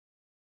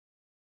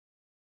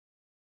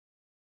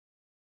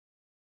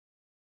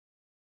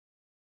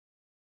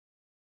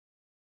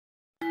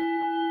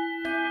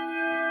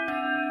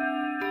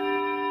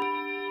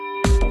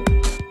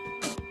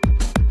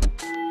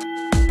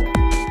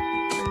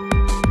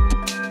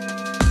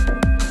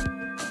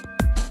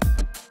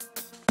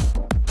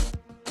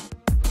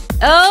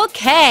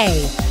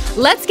Okay,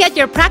 let's get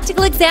your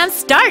practical exam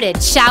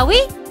started, shall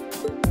we?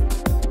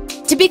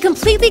 To be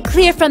completely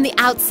clear from the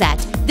outset,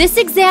 this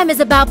exam is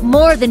about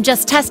more than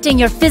just testing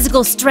your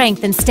physical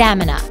strength and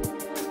stamina.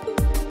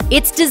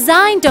 It's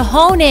designed to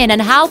hone in on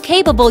how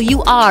capable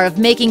you are of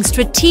making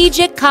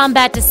strategic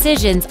combat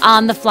decisions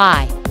on the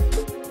fly.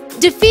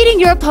 Defeating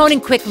your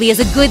opponent quickly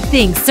is a good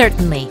thing,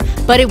 certainly,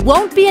 but it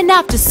won't be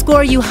enough to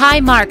score you high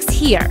marks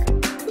here.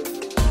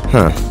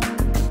 Huh.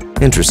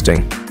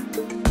 Interesting.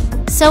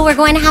 So we're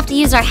going to have to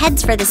use our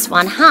heads for this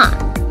one, huh?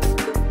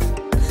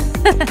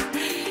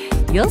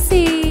 You'll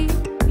see.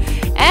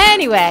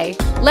 Anyway,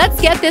 let's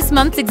get this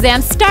month's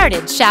exam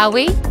started, shall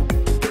we?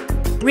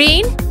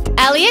 Reen,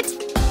 Elliot,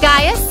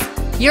 Gaius,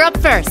 you're up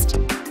first.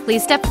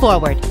 Please step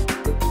forward.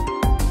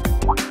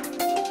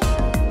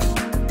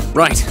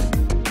 Right.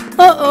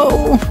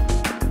 Uh-oh.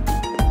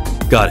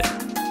 Got it.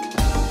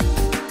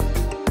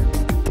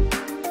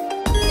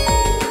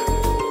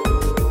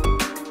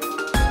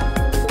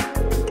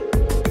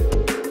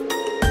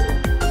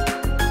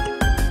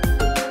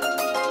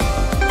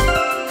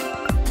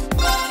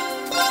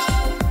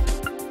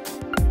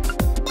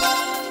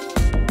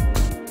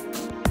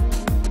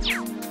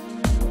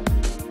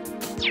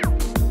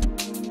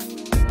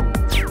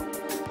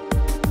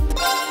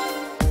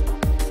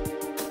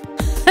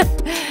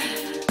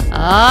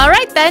 All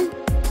right, then.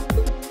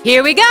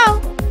 Here we go.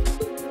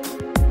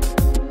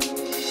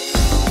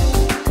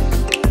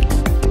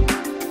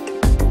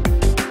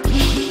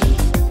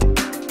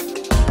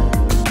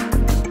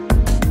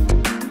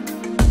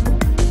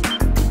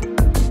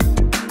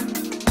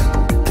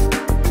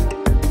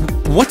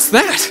 What's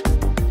that?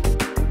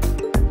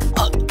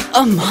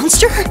 A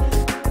monster?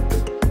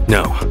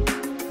 No.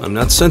 I'm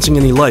not sensing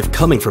any life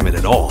coming from it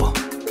at all.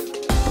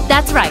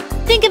 That's right.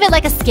 Think of it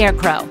like a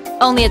scarecrow.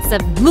 Only it's a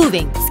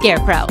moving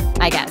scarecrow,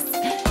 I guess.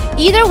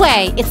 Either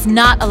way, it's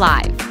not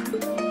alive.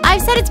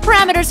 I've set its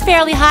parameters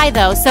fairly high,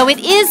 though, so it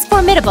is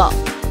formidable.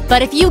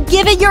 But if you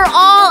give it your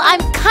all, I'm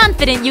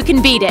confident you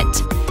can beat it.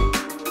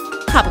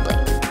 Probably.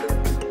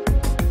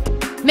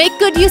 Make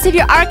good use of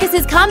your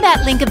Arcus's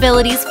combat link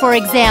abilities, for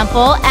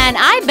example, and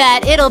I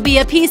bet it'll be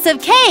a piece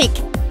of cake.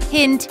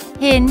 Hint,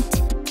 hint.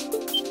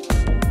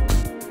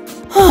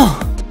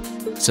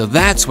 So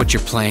that's what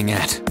you're playing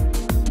at.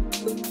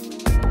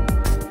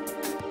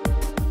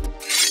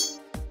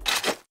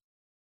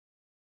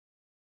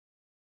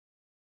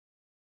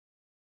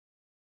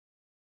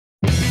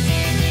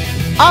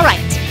 All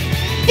right,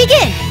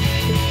 begin!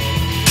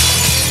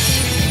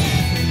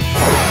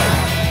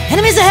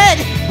 Enemies ahead!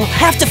 We'll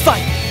have to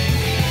fight!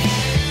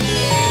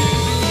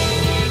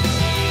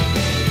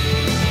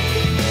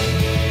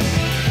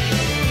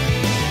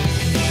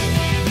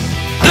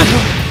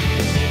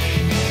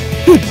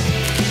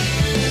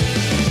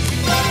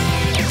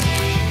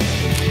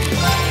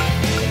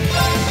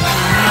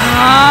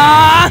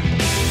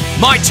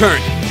 My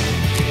turn!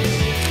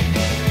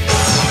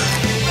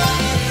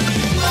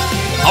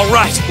 All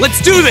right,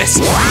 let's do this!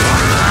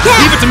 Yeah.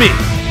 Leave it to me!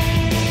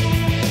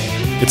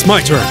 It's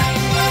my turn.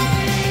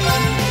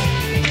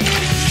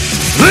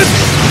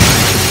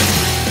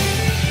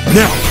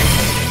 Now!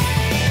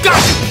 Got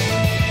it!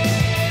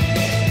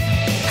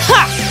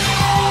 Ha!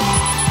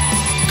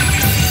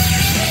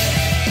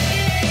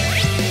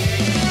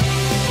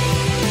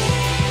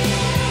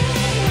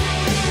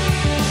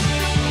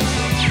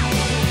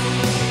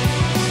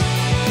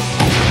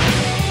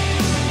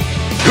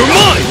 You're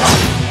mine!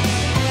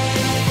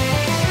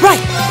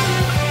 Right!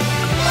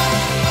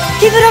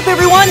 Give it up,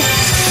 everyone!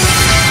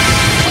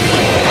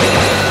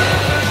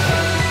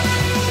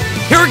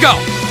 Here we go!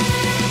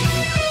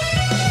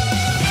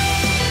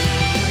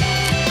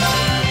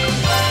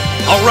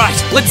 All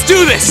right, let's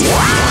do this!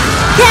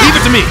 Yeah. Leave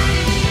it to me!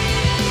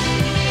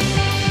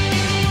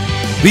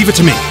 Leave it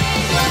to me!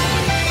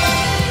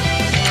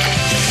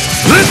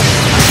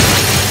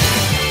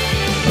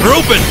 We're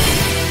open!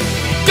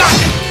 Got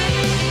it!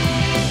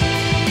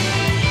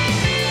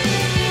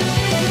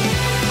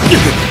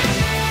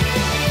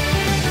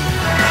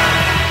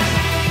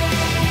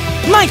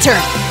 My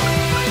turn!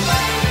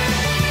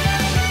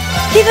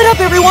 Give it up,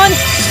 everyone!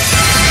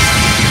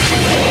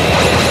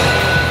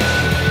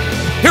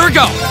 Here we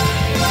go!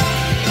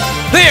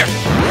 There!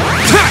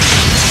 Ha!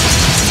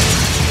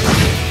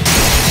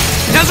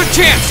 Now's our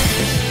chance!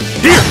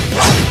 Here!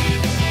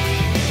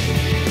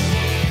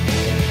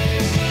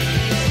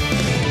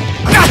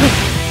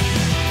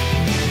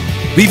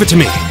 Leave it to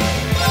me!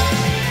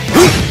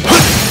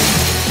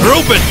 We're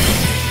open!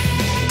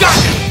 Got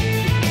it!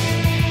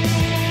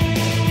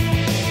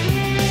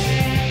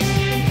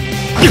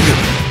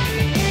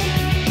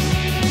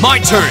 My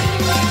turn!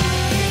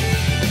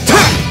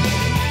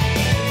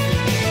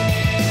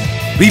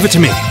 Leave it to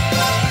me!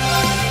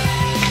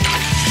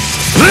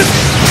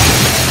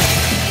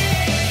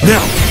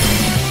 Now!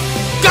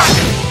 Got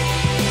it!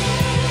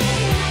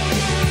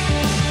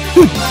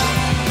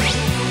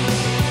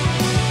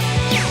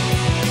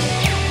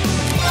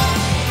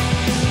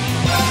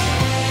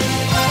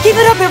 Give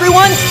it up,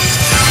 everyone!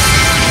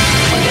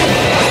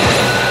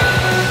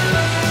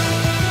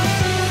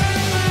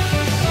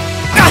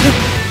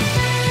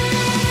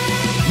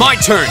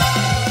 turn.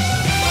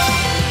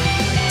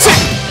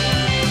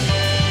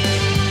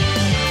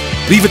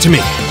 Leave it to me.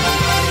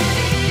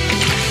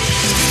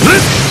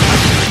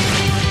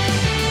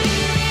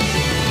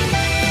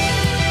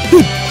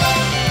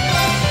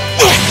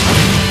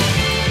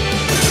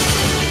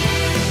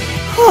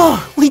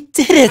 Oh, we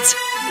did it!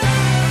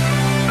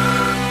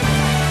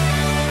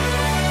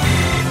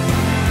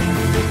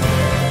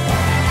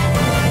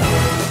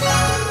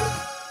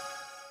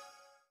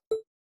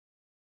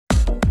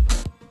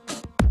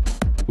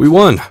 We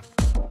won.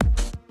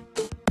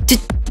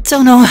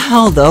 Don't know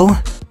how, though.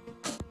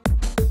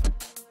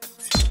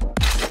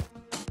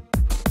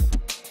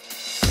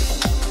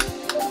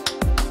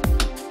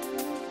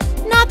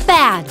 Not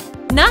bad.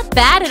 Not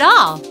bad at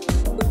all.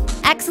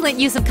 Excellent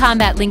use of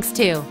combat links,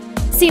 too.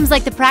 Seems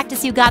like the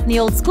practice you got in the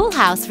old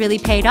schoolhouse really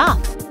paid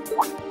off.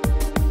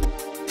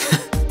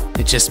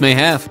 It just may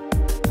have.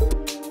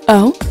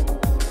 Oh?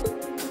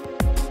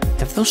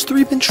 Have those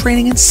three been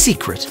training in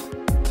secret?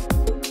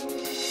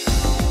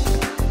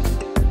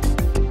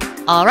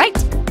 All right,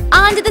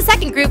 on to the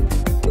second group.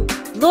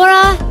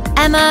 Laura,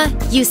 Emma,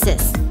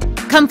 Eustace.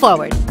 Come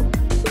forward.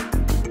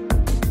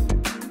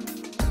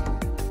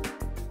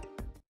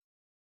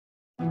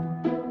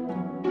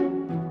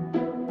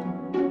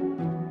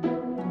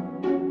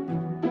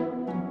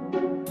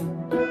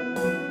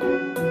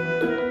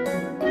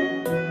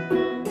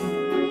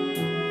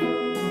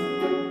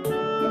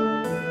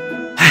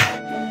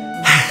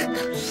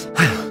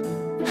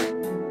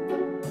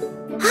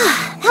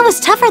 That was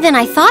tougher than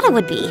I thought it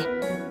would be.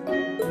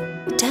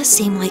 It does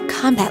seem like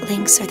combat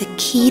links are the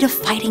key to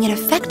fighting it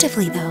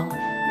effectively, though.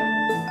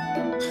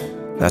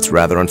 That's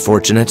rather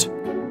unfortunate.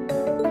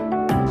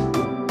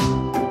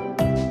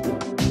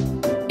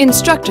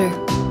 Instructor,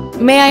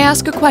 may I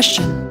ask a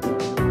question?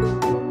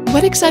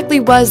 What exactly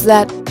was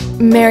that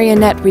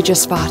marionette we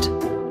just fought?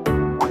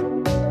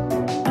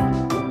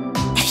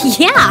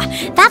 Yeah,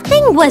 that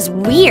thing was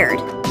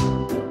weird.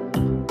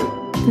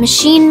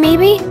 Machine,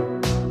 maybe?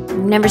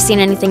 Never seen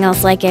anything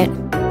else like it.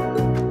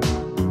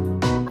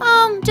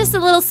 Just a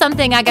little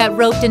something I got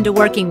roped into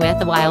working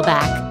with a while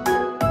back.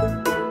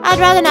 I'd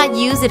rather not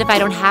use it if I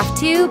don't have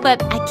to,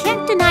 but I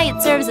can't deny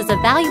it serves as a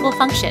valuable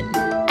function,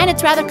 and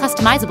it's rather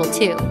customizable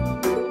too.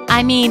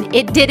 I mean,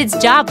 it did its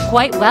job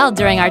quite well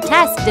during our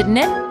test, didn't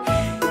it?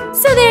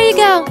 So there you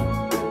go.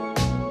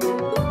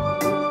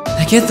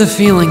 I get the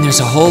feeling there's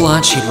a whole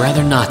lot she'd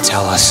rather not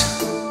tell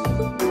us.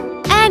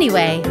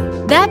 Anyway,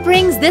 that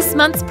brings this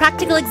month's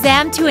practical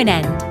exam to an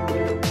end.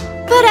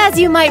 But as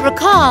you might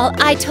recall,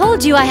 I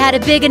told you I had a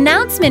big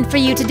announcement for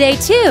you today,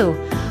 too.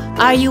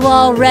 Are you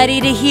all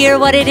ready to hear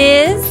what it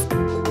is?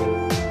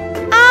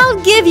 I'll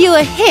give you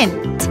a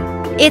hint.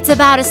 It's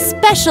about a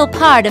special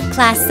part of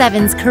Class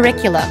 7's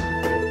curriculum.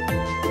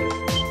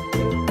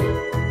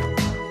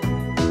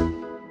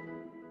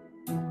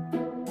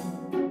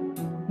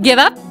 Give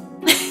up?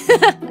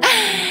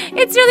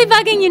 It's really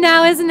bugging you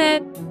now, isn't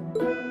it?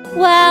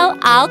 Well,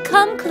 I'll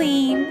come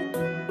clean.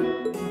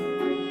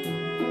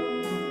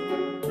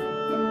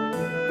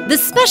 The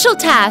special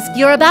task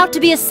you're about to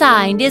be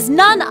assigned is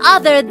none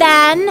other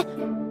than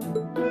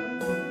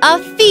a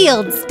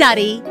field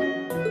study.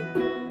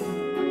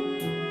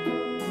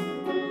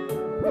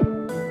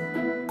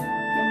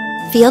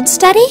 Field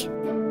study?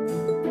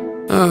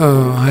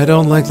 Oh, I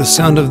don't like the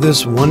sound of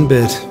this one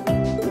bit.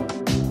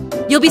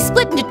 You'll be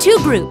split into two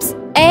groups,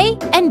 A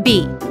and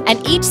B,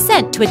 and each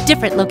sent to a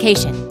different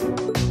location.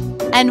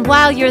 And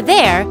while you're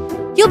there,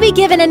 you'll be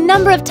given a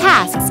number of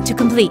tasks to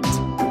complete.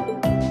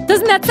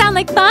 Doesn't that sound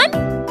like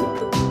fun?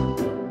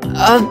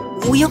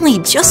 We only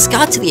just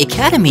got to the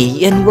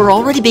academy, and we're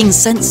already being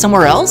sent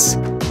somewhere else?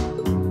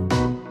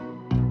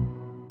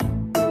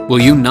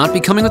 Will you not be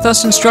coming with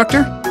us,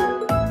 instructor?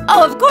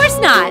 Oh, of course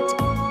not!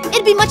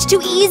 It'd be much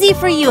too easy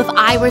for you if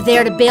I were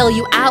there to bail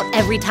you out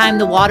every time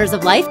the waters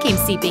of life came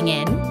seeping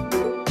in.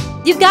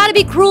 You've got to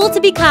be cruel to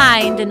be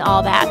kind and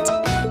all that.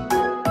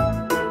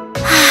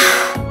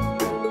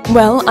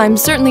 Well, I'm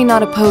certainly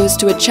not opposed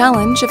to a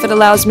challenge if it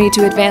allows me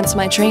to advance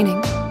my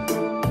training.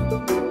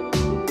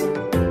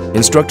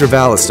 Instructor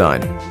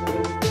Valentine,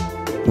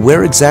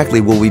 where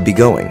exactly will we be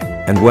going,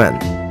 and when?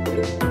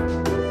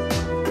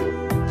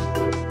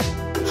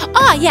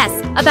 Ah, yes,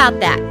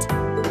 about that.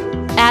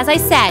 As I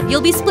said,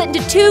 you'll be split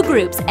into two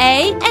groups,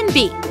 A and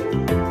B.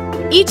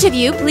 Each of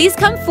you, please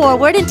come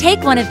forward and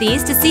take one of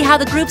these to see how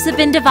the groups have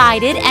been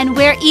divided and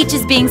where each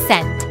is being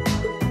sent.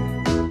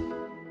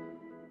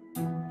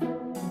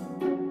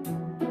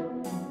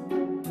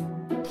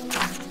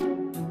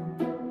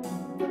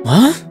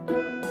 Huh?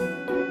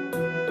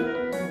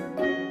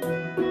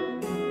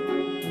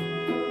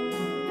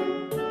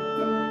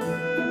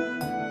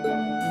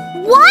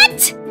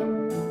 What?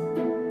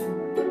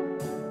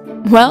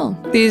 Well,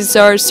 these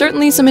are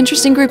certainly some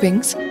interesting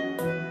groupings.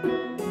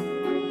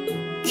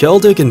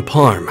 Keldic and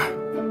Parm.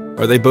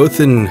 Are they both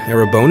in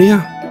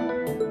Erebonia?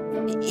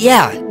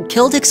 Yeah,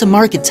 Keldic's a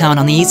market town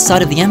on the east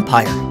side of the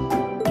Empire.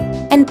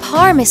 And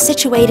Parm is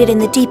situated in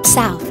the deep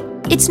south.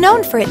 It's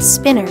known for its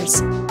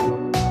spinners.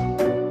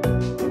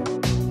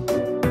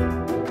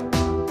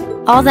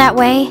 All that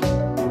way,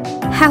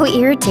 How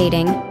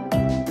irritating.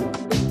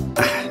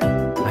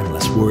 I'm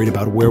less worried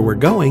about where we're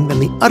going than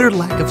the utter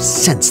lack of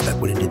sense that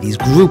went into these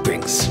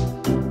groupings.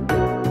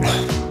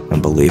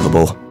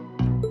 Unbelievable.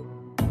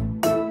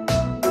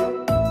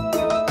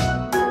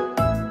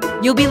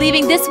 You'll be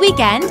leaving this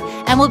weekend,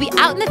 and we'll be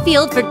out in the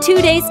field for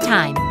 2 days'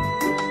 time.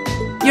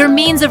 Your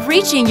means of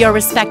reaching your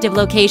respective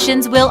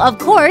locations will, of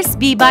course,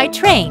 be by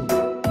train.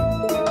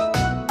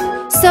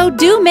 So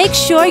do make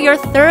sure you're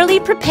thoroughly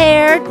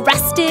prepared,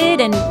 rested,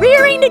 and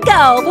rearing to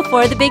go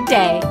before the big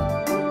day.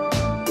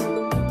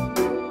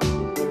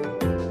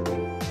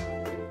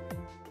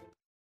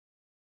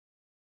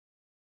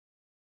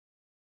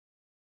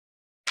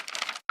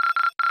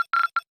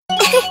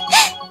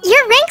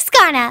 Your rank's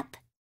gone up.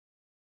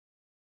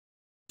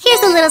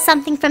 Here's a little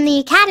something from the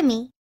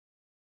Academy.